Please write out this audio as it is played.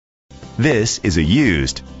This is a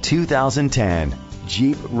used 2010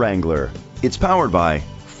 Jeep Wrangler. It's powered by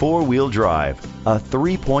four-wheel drive, a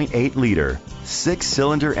 3.8-liter,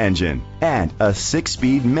 six-cylinder engine, and a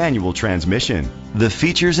six-speed manual transmission. The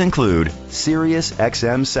features include Sirius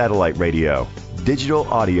XM satellite radio, digital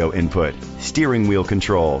audio input, steering wheel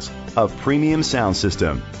controls, a premium sound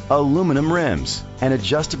system, aluminum rims, an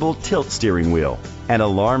adjustable tilt steering wheel, an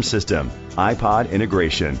alarm system, iPod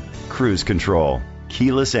integration, cruise control,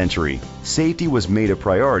 keyless entry. Safety was made a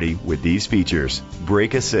priority with these features: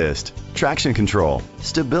 brake assist, traction control,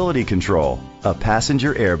 stability control, a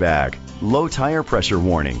passenger airbag, low tire pressure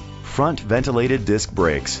warning, front ventilated disc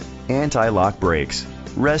brakes, anti-lock brakes.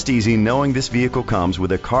 Rest easy knowing this vehicle comes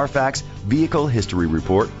with a Carfax Vehicle History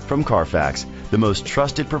Report from Carfax, the most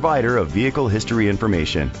trusted provider of vehicle history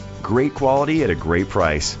information. Great quality at a great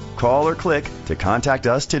price. Call or click to contact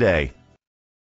us today.